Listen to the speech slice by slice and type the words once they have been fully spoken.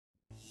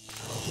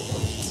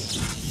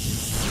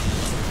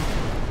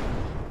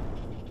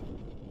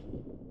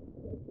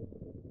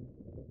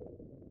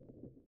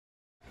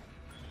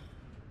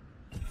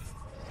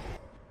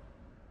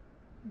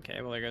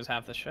Okay, well there goes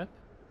half the ship.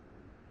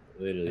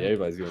 Literally,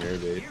 everybody's going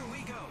airbase. Here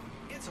we go.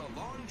 It's a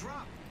long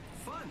drop.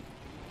 Fun.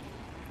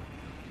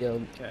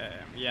 Yo, Okay,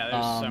 yeah,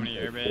 there's so many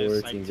like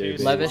airbase. 14 Like 2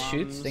 airbase. Levis slums,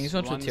 shoots. Things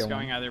went to one's tier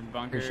going 1. either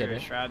bunker Appreciate or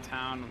it. Shroud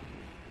Town,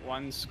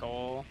 one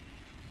skull.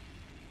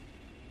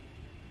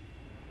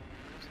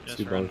 Just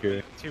Two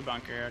bunker. 2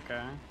 bunker,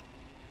 okay.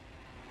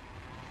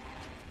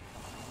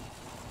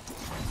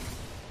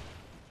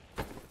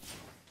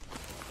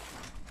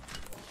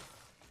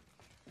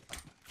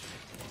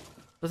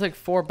 There's like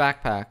 4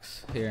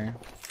 backpacks here.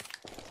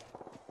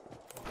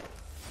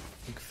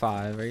 Like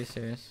 5. Are you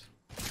serious?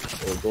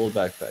 Oh, gold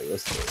backpack.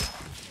 Let's go.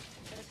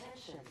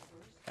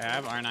 Okay, I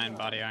have R9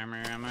 body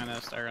armor. I'm gonna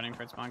start running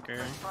towards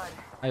bunker.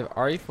 I have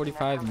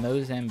RE45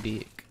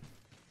 Mozambique.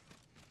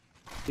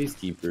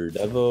 Peacekeeper,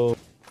 Devo.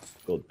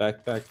 Gold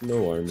backpack,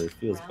 no armor.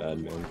 Feels bad,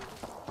 man.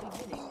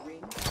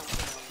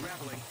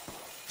 Grappling.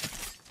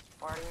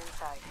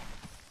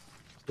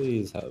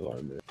 Please have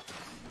armor.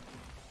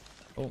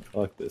 Oh.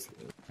 Fuck this,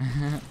 man.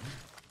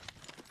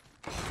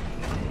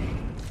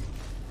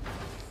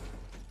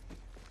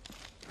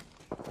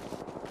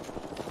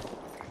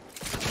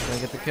 Gotta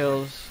get the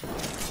kills.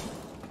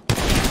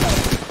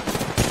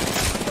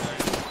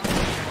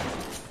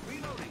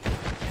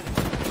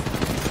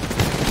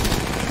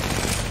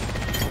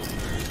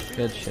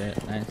 Good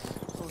shit. Nice.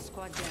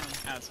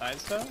 Outside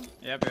still?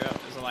 Yep,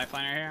 there's a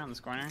lifeliner here on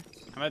this corner.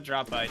 I'm gonna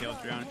drop a heal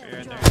drone for you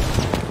right there.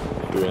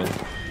 You're in.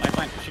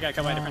 Lifeline, she got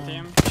killed by a different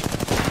team.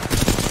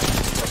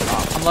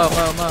 I'm low.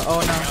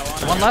 Oh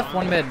no. One left,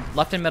 one mid.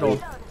 Left and middle.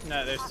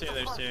 No, there's two.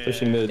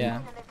 Pushing mid.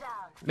 Yeah.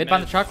 Mid by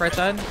the truck, right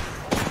side.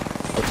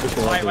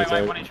 Pushing Wait, left,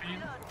 1 right.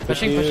 HP.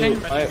 Pushing.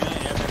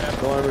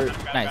 No armor.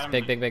 Nice.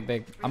 Big. I'm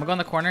gonna go in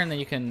the corner and then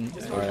you can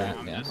destroy that.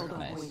 Yeah.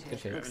 Nice. Good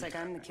shit. Looks like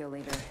I'm the kill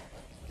leader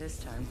this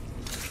time.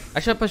 I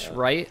should have pushed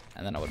right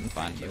and then I wouldn't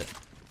find it.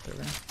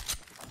 Whatever.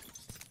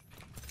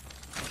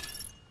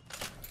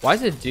 Why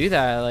does it do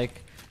that?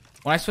 Like,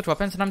 when I switch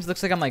weapons, sometimes it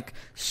looks like I'm like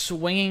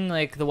swinging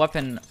like the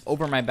weapon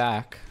over my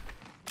back.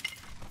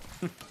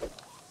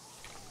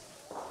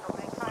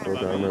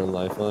 Gold armor and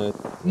lifeline.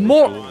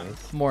 More.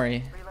 Nice.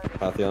 Mori.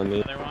 Pathy on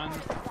me. Other one.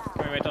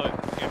 Wait till.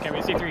 Okay,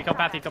 we see 3. Kill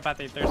Pathy.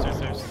 There's.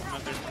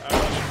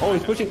 Oh,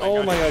 he's pushing.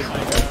 Oh my god.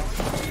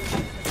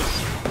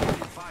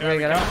 We're gonna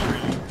get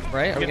out.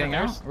 Right? Are we getting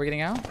out? We're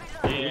getting out?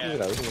 We can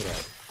get out. We can get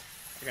out.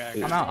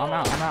 Okay. I'm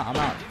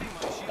out.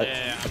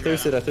 Yeah, I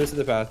thirsted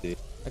the Pathy.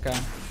 Okay.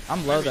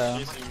 I'm low though.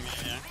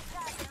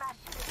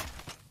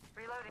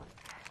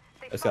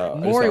 I just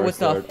Mori got with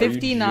the restored. Are you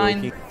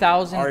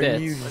 59,000 joking? bits.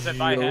 Are you Was it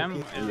by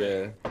him? joking?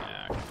 Yeah.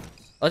 Yeah.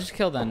 Let's just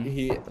kill then.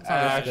 He not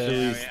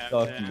actually Yeah,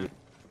 stuck yeah. me.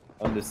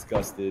 I'm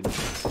disgusted.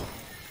 He's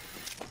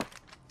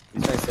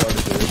trying so hard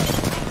to do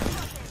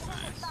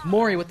it.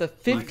 Mori with the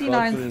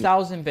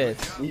 59,000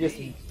 bits. He just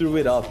threw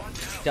it up.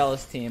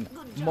 Dallas team.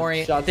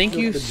 Mori, Shots thank to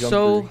you the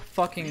so jumper.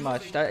 fucking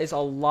much. That is a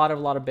lot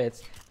of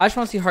bits. I just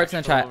want to see hearts in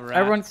the chat. Actual rats.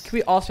 Everyone, can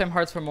we all spam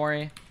hearts for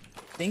Mori?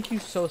 Thank you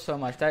so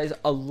much. That is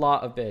a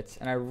lot of bits,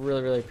 and I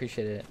really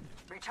appreciate it.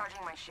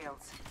 Recharging my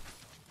shields.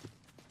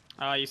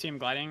 You see him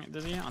gliding,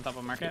 Dizzy, on top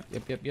of market?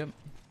 Yep. Team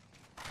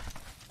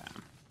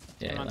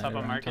Yeah, on landed top of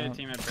around market, top.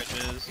 team at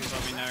bridges. Is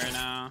what we know right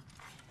now.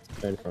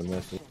 Trying for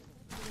message.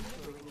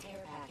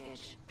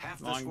 Half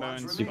the Longbow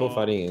squad's and remaining. People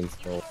fighting in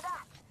skull.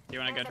 Do you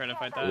want to go try to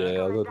fight that? Yeah,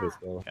 I'll go to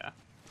skull. Yeah.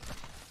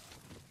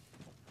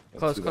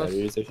 Close.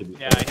 Batteries, I should be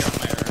Yeah, I healed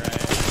my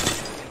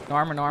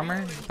right. No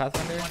armor.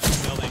 Pathfinder.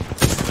 Building.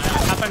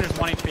 Pathfinder's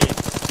 1 HP.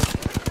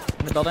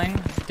 In the building.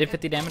 Did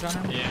 50 damage on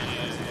him. Yeah.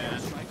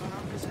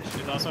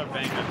 There's also a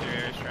bank up through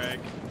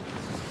airstrike.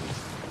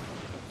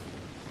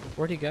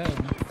 Where'd he go?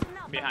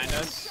 Behind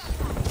us.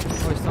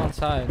 Oh, he's still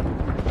inside.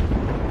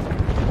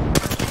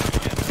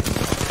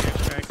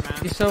 Airstrike, man.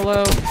 He's so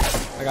low.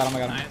 I got him.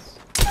 Nice.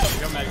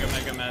 Go med.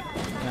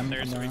 Yeah, I'm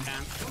There's so we low.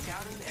 can. Look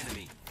out an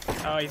enemy.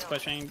 Oh, he's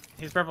pushing.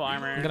 He's purple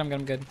armor.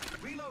 I'm good.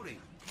 Reloading.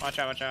 Watch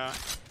out.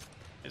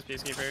 His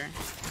Peacekeeper.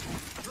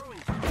 Throwing.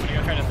 I'm gonna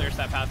go try to thirst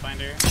that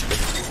Pathfinder.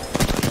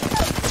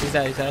 He's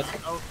dead.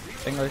 Oh,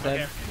 Bingo's okay.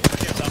 dead.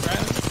 Let's get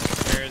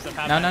self-res. There's a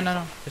Pathfinder.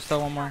 No. There's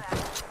still one more.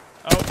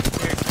 Oh,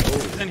 here.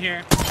 He's in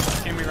here.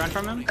 Can we run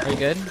from him? Are you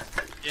good?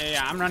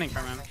 Yeah, I'm running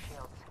from him.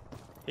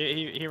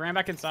 He ran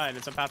back inside.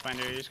 It's a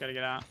Pathfinder. You just gotta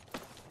get out.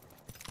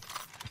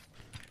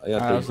 I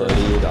got Alright, third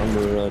party. I'm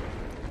gonna run.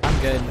 I'm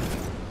good.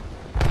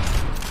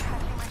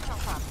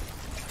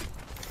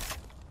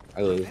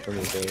 I live from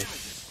the game.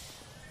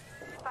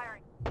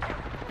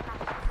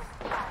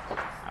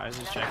 I was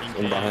just checking.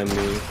 One behind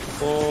me.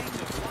 Oh.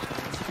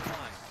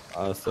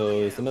 So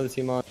it's another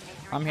team on.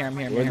 I'm here.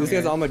 Well, this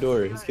guy's on my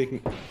door. He's kicking.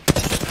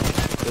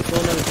 There's still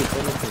another team.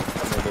 On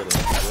my building.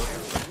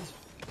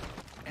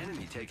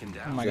 Enemy taken Oh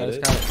down. my Is god, that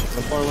this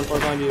it? guy. One far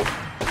behind you.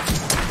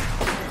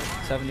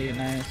 70,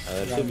 nice.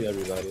 That should be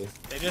everybody.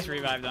 They just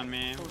revived on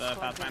me. The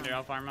Pathfinder.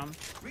 I'll farm him.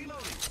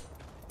 Reloading.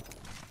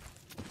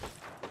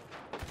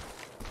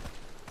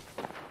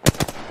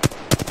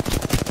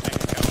 I can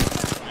kill him.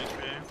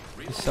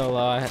 1 HP. He's so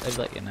low. I'd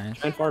let you nice.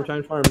 Try and farm.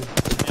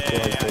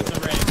 Yeah. It's a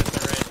raid. I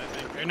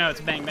think. Or no, it's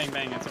a bang. It's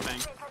a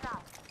bang.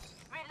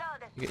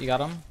 You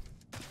got him?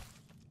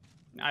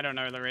 I don't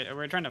know the rate.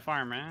 We're trying to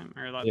farm, right?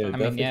 Or let Yeah, them-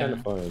 definitely yeah. trying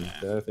to farm.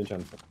 Definitely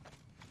trying to farm.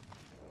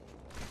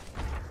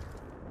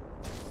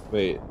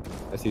 Wait,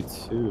 I see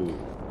two.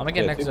 I'm gonna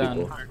get Yeah, next two zone.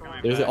 people. Alright,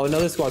 going There's back.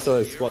 another squad.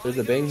 So there's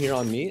a bang here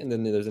on me, and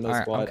then there's another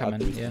Alright, squad I'm at coming,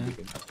 the yeah.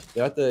 beacon.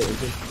 They're at the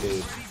entrance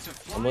gate.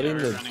 I'm letting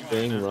the running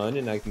bang right now. run,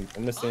 and I'm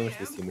gonna sandwich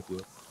this team with you.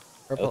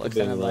 Purple Let the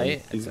bang extended run.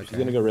 light. He's, It's he's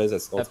gonna go res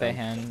at Skull Pepe Town.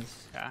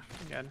 hands. Yeah,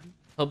 good.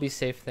 He'll be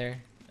safe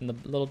there in the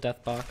little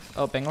death box.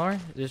 Oh, Bangalore,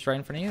 just right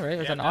in front of you, right?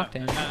 There's Yeah, an no,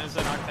 octane. No, there's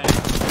an octane.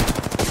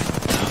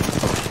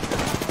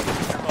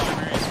 Purple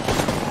armor is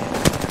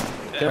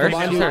one. Careful First,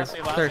 behind you. third,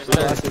 third,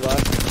 third.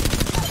 Last.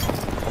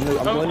 I'm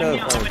Oh, going to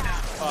yeah, farm.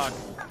 fuck.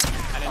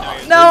 I didn't know he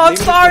was No, I'm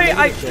Maybe sorry.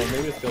 just kill,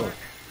 maybe just kill him.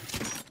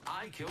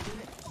 I killed him.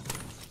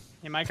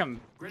 He might come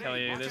kill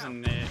you. There's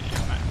an. Yeah,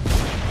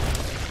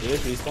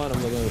 respawn.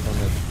 I'm looking for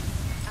him.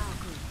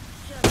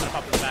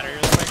 Pop the battery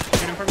real quick.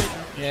 Shoot him for me.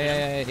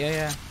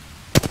 Yeah.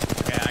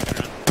 Okay, I can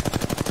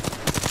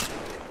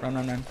run.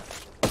 Run.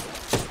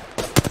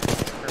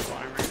 Purple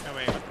armor. Oh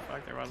wait, what the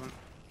fuck? There wasn't.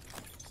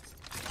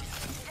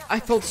 I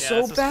felt Yeah, so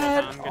that's a slow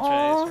bad. time. Good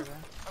Aw. chase.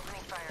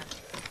 Opening fire.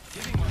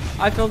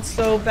 I felt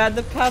so bad.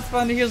 The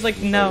Pathfinder, he was like,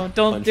 no,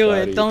 don't Punch do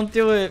body. it. Don't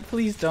do it.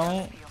 Please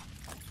don't.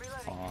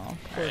 Reloading. Aw.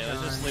 Alright,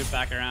 let's just loop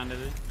back around to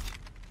the.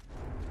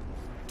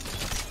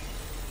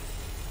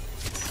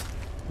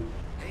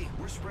 Hey,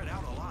 we're spread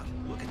out a lot.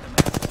 Look at the map.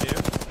 Two.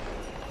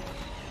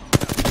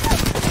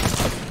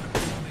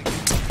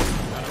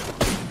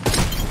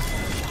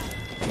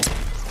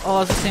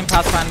 Oh, it's the same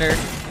Pathfinder.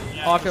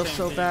 Yeah, Oh, I it's the feel same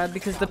so team. bad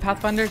because the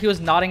Pathfinder, he was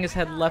nodding his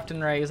head left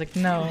and right. He was like,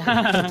 no.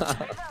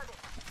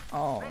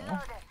 Oh.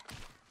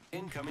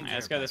 Incoming. Alright,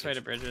 let's care go this way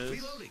to package. bridges.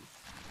 Reloading.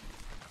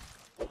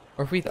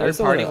 Or if we I third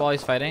just party wanna- while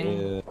he's fighting.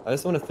 Yeah, I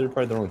just want to third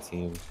party their own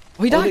team.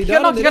 Oh, he Oh, died. they He got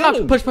downed knocked. He him, got they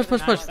knocked. downed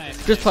Push. Nice,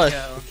 nice, Just push.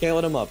 go. We can't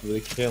let him up. We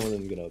can't let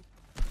him get up.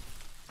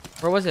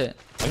 Where was it?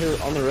 I hear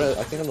on the res.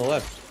 I think on the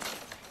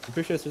left. I'm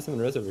pretty sure it's just some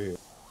res over here.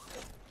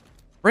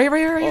 Right Oh,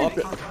 here. up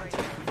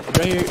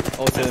right here.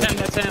 Oh, it's him.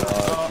 That's him.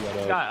 Oh, Oh, he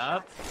he got got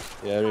up.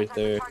 Yeah, right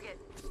there. Target.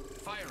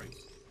 Firing.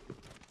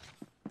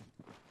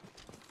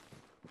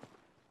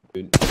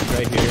 Dude,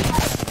 right here.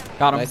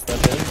 Got him. Nice step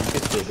in.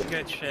 Good shit.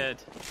 Good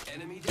shit.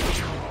 Enemy down.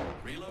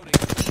 Reloading.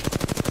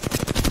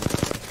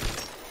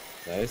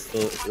 Nice.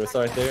 Still, rest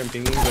right there. I'm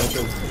pinging.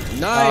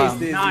 Nice,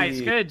 Dizzy.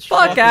 Nice, good shit. Fuck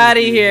Fucking out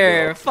of Dizzy,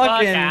 here. bro.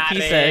 Fucking outta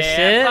piece here. of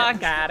shit.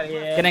 Fuck out of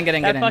here. Get in, get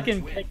in, That get in.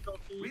 fucking pickle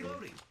piece.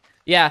 Reloading.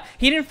 Yeah,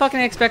 he didn't fucking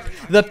expect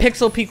the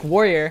Pixel Peak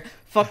Warrior.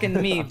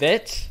 Fucking me,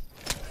 bitch.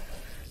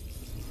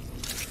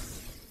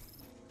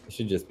 It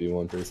should just be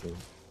one person.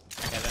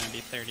 Okay, then it'd be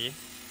 30.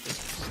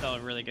 Just still a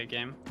really good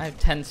game. I have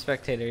 10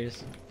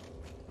 spectators.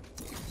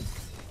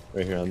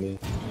 Right here on me.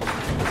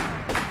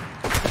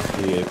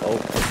 He gave. Oh,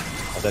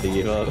 I thought he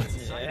gave up.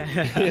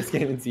 He just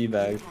came in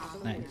teabag.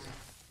 Nice.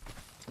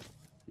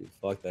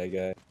 Fuck that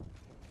guy.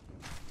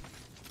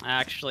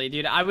 Actually,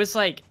 dude, I was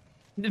like,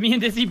 me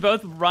and Dizzy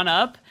both run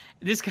up.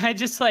 This guy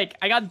just like,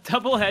 I got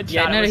double headshot.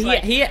 Yeah, I no, was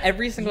like, he hit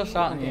every single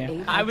shot on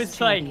you. I was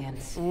like,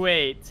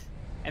 wait.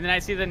 And then I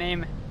see the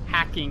name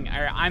hacking,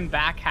 or I'm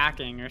back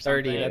hacking or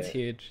something. 30, that's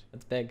huge.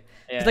 That's big.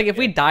 Yeah, It's like if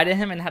we yeah. died to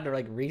him and had to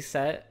like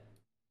reset.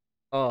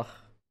 Oh.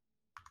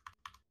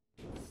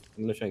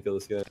 I'm gonna try and kill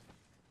this guy.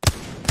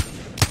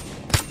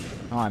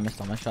 Oh, I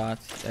missed all my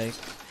shots. Like,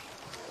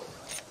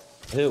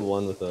 I hit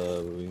one with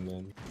a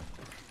wingman.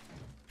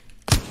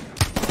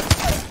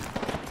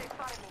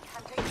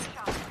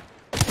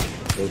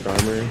 Gold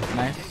armor.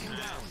 nice.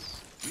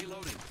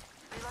 Reloading.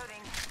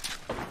 Reloading.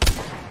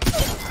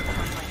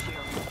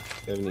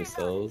 Do you have any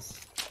cells?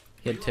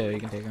 He had 2. You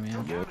can take him,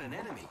 yeah. Took out an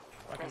enemy.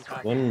 Fucking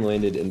cock. One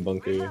landed in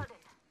bunker.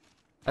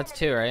 That's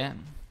 2, right?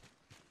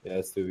 Yeah,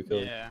 that's two we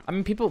killed. Yeah. I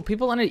mean,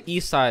 people on the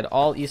east side,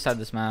 all east side of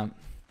this map,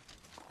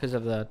 because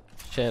of the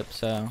ship.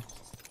 So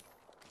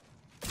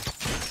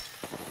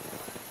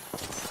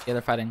yeah,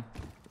 they're fighting.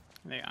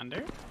 Are they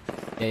under?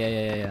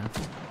 Yeah.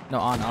 No,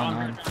 on.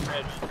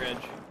 Bridge.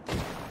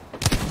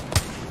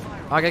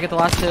 Oh, I gotta get the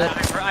last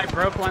hit. I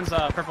broke one's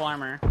purple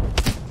armor.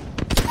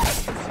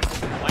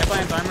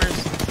 Lifeline's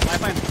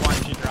Lifeline's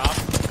one, she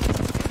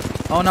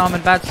dropped. Oh no, I'm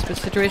in a bad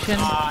situation.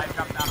 I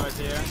dropped down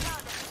with you.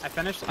 I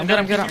finished. I'm good,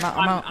 I'm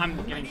out.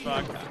 I'm getting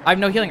fucked. I have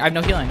no healing.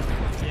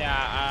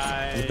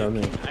 Yeah, He's down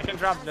there. I can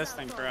drop this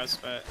thing for us,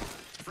 but.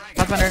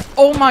 Pathfinder.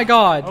 Oh my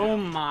god. Oh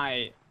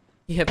my.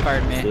 He hit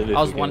fired me. Live if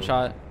I was you one can.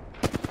 shot.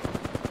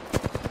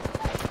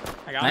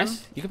 I got him.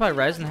 Nice. You could probably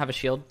res and have a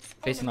shield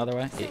facing the other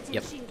way.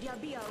 Yep.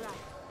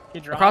 He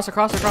dropped.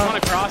 Across. Going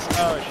across.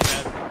 Oh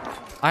shit.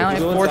 I only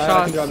Go have 4 inside,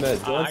 I can drop shots.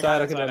 meds. Go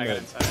inside, I can drop I got meds.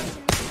 inside.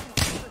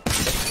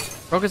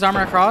 Broke his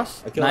armor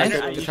across. I killed- I Nice.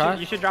 killed- Good You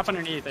shot. should drop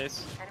underneath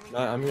this. No,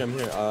 I'm here.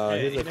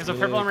 Hey, Here's there's a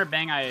purple armor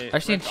bang. I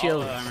just need ripped all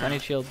shields. the armor. I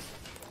need shields.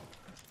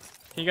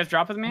 Can you guys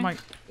drop with me? Oh my.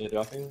 Yeah,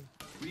 dropping.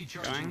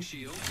 Recharging Going.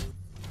 shield.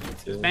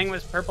 Two. Bang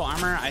was purple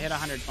armor. I hit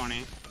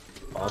 120.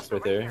 Box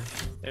right there.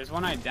 There's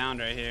one I downed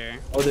right here.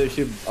 Oh, there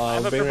she. I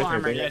have a Bang purple right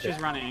armor. there. Yeah, Bang she's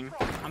right running.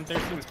 I'm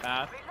 13's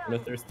path. there. I know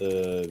if there's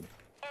the.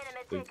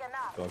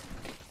 Fuck.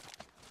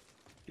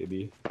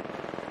 Gibby.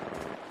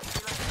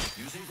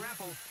 Using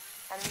grapple.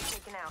 Enemy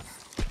taken out.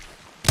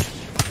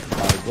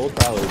 Gold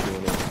Prowler is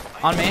doing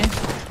it. On me.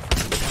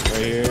 Right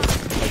here.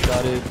 I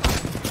got it.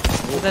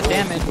 What is that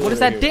damage? What is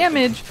that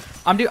damage?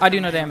 I do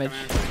no damage.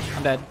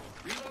 I'm dead.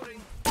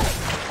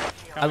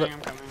 Coming,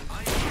 I'm coming.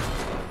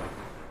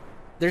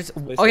 There's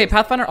okay,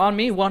 Pathfinder on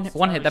me. One hit.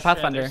 That Shit,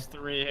 Pathfinder. There's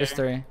 3 here. There's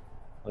 3.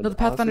 No, the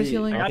Pathfinder's Honestly,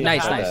 healing. I don't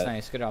Nice, think nice, that.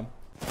 nice. Good job.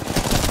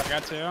 I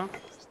got 2.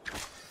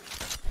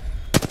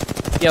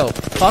 Yo,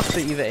 fuck the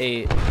Eva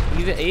 8.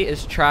 Eva 8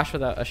 is trash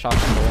without a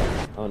shotgun bullet.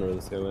 I don't know where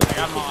this guy went. I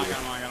got them all, I got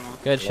them all, I got them all.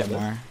 Good shit, Love it.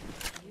 Mar.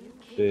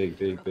 Big,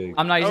 big, big.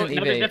 I'm not Oh, using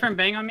Eva another 8. different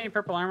bang on me,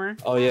 purple armor.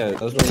 Oh yeah,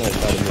 that was really nice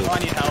shot of me. Oh, I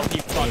need help, he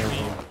fucked me.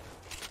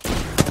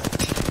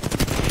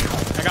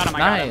 I got him, I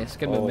got him. Nice,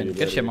 good Oh, movement. you're Good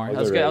ready. shit, Mar. I'll That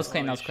was go good. That res. was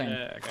clean. That was clean.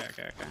 Shit,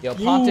 okay. Yo,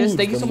 Pontus,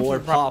 thank you the so much more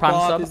for prime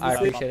pop-off sub. is the I same.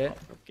 appreciate it.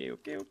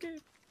 Okay.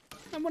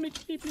 I'm on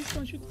HP, please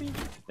don't shoot me.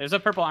 There's a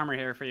purple armor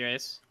here for you,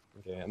 Ace.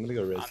 Okay, I'm gonna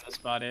go res. On this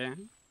body.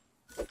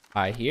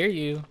 I hear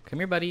you. Come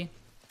here, buddy.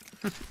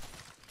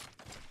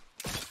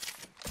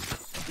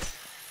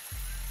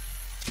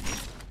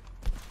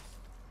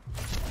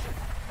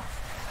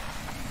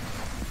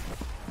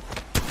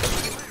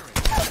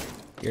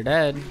 You're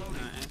dead. Nice.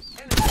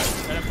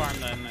 Try to farm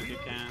them if you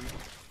can.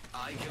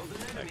 I killed an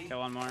Try to enemy. kill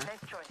one more. Nice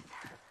choice.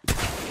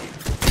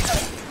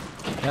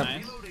 Yep.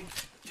 Nice. Reloading.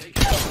 Take it.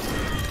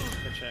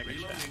 Good check, good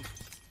check. Reloading.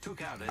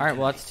 Took out Alright,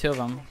 well, that's 2 of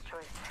them. Nice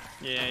choice.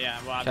 Yeah,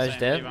 well, I'm Should I just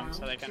saying dip? leave them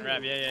so they can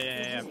rev.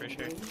 Yeah, for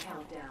sure.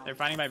 They're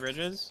fighting by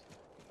bridges.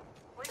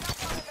 We got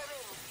one in the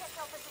ring. Check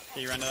out position.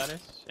 Can you run to that,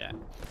 Ace? Yeah.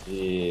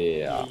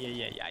 Yeah.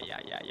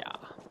 Yeah.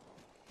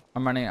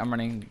 I'm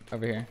running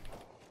over here.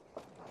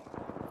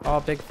 Oh,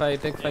 big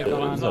fight Yeah, going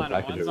one's on. on,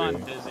 Package one's over on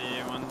here. Dizzy,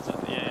 one's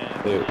on,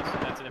 yeah. Wait,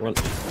 That's a One, different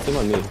team. team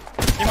on me.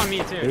 Team on me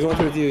too. There's one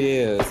towards you,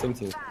 yeah, same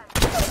team.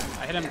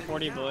 I hit him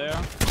 40 blue. out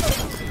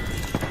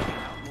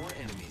more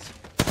enemies.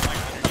 Like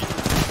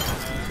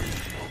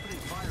underneath.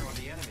 Opening fire on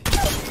the enemy.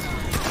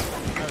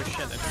 Oh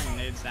shit, they're throwing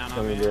nades down on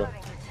Coming, me. bro.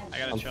 I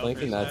gotta I'm chill for a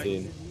flanking that sec.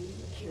 team.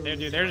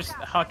 Dude, they're just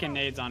hucking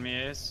nades on me,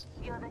 Ace.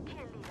 You're the kill leader.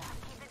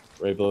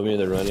 Keep it Right below me,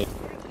 they're running.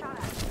 straight shot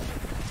at.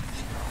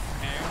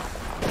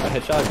 Okay. I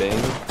headshot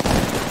bang.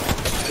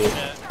 Shit.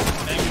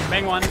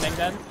 Bang one, bang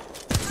dead.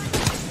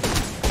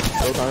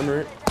 Gold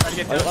armor. Try to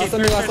get Last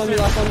on me, last on me,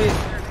 last on me.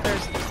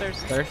 Thirst.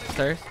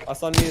 Thirst.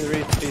 Last on me, the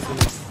rage chasing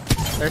me.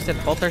 Thirsted.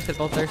 Both thirsted.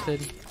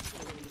 Need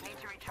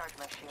to recharge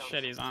my shield.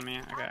 Shit, he's on me.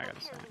 Okay, I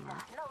gotta say. No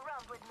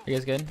round with me. You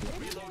guys good?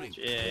 Reloading.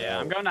 Yeah,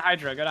 I'm going to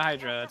Hydra. Go to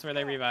Hydra. That's where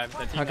they revive.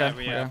 The team Okay, that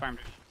we okay. farmed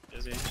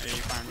Dizzy. Or you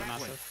farmed the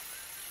massive.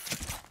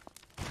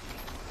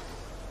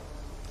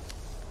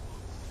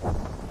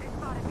 They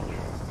spotted me.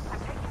 I'm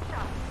taking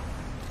shots.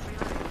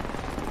 Reloading.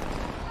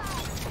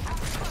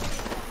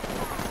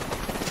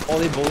 Oh,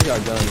 they both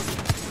got guns.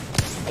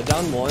 I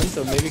downed one,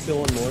 so maybe kill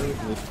one more.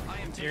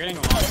 You're getting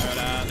along,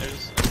 but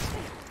there's.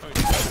 Oh,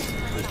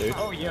 shit. Right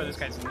Oh, yo, this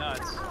guy's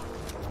nuts.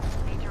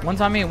 One's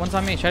on me.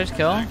 Should I just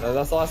kill?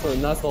 That's the last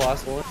one. That's the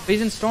last one.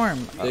 He's in storm.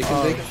 They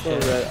can still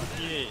shit. red.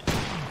 Yeah. I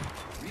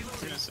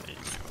was gonna say,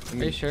 you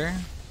might Are you sure?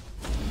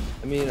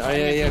 I mean, I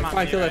need yeah, team on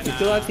fine, me kill that right team.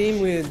 Kill now. that team,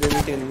 then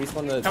we can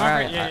respawn the. Come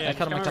Alright, over, yeah, I yeah,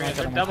 killed him, come I killed him, over I here.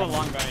 killed him, They're I double killed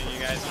long butting you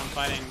guys. I'm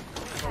fighting.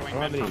 I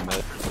don't have any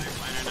med.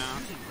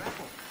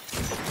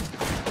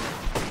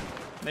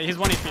 He's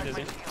 1 HP,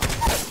 Dizzy.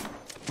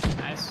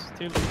 Nice.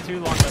 Two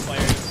long bow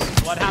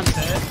players. Bloodhound's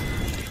hit.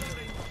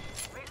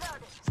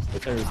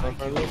 Which one respawn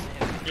for this?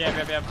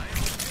 Yep.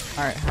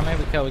 Alright, how many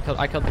we killed?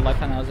 I killed the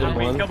lifetime. That was We it.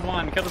 One. killed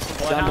one. Killed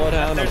the Down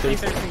bloodhound. Bloodhound,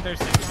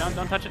 Thirsty.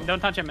 Don't touch it. Don't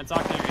touch him. It's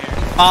Octane here.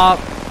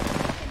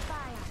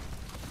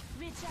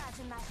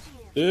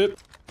 Yep.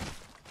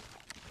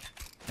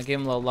 I gave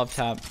him a little love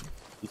tap.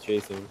 He's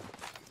chasing.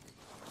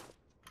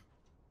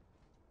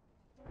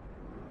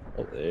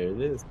 Oh, there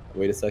it is.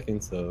 Wait a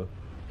second, so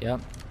Yep.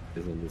 it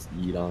doesn't just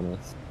yeet on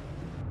us.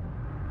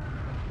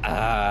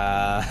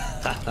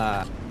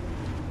 Ah,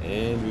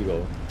 and we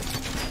go.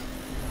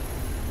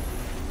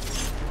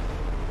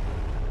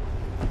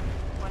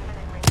 1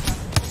 minute ring.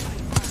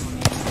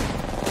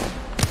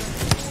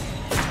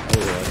 Oh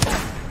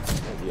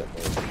yeah.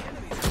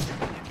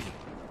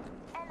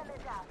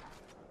 Enemies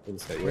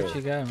out. Where'd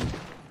she go?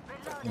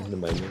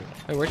 Reloading.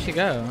 Wait, where'd she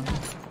go?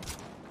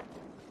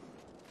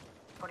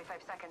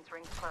 45 seconds.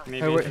 Rings close. Maybe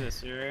Hey, where- into the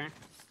sewer.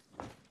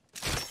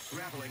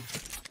 Grappling.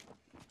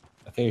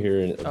 I think you're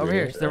in. Over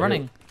here. They're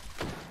running.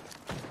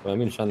 Well, I'm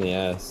gonna shot in the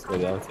ass.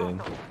 Wait, out in.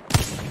 Wait,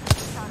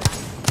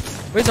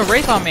 there's a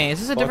Wraith on me. Is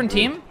this a different Fuck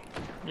me. team?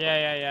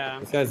 Yeah.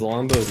 This guy's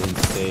longbow is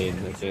insane.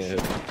 I can't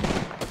hit.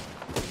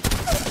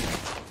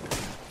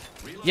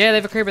 Yeah,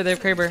 they have a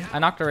Kraber. I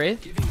knocked a Wraith.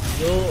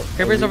 Still,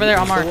 Kraber's over there.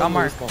 I'll mark. And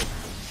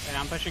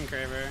I'm pushing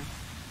Kraber.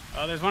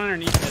 Oh, there's one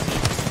underneath Dizzy.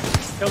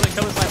 Kill this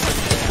light one.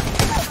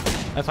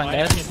 Yeah. That's Oh, fine, I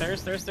dead. see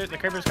thirst. The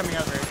Kraber's coming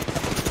over.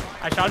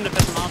 I shot him to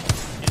piss him off.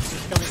 It's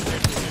just killing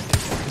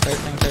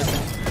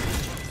Thirsting.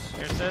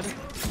 Thirsted.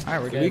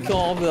 Alright, we're Did we good. kill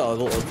all the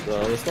other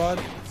squad?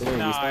 Did we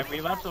No, respawn?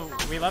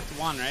 we left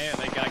one, right?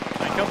 Like I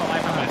killed the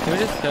life of it. Can we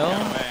just kill?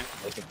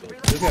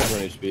 This guy's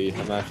 1 HP.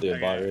 I'm actually a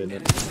bot right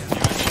now.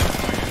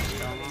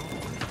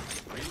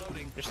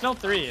 There's still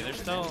 3. There's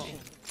still.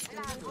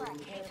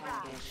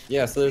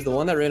 Yeah, so there's the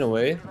one that ran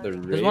away.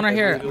 There's one right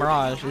here,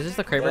 Mirage. Is this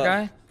the Kraber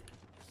guy?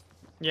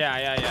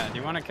 Yeah. Do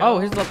you want to kill? Oh,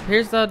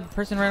 here's the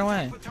person right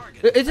away.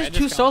 It's just Alright, 2 just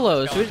kill him,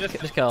 solos.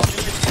 just Just kill.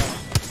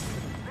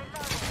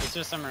 It's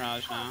just a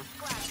Mirage now.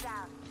 Squad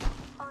down.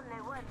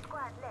 Only one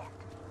squad left.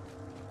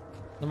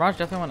 The Mirage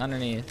definitely went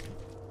underneath.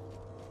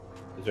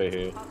 He's right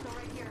here. Also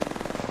right here.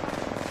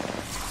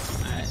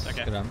 Nice.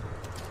 Okay. Good job.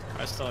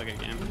 That's still a good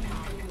game.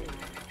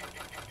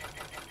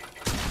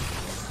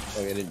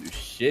 Oh, I didn't do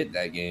shit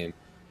that game.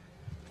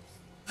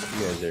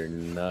 You guys are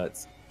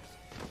nuts.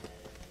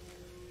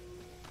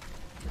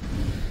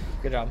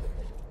 Good job.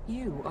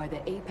 You are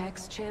the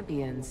Apex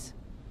champions.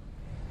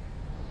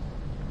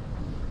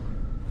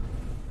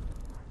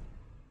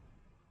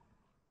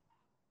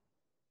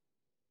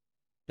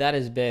 That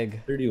is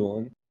big.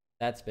 31.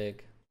 That's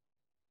big.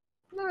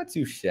 Not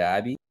too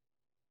shabby.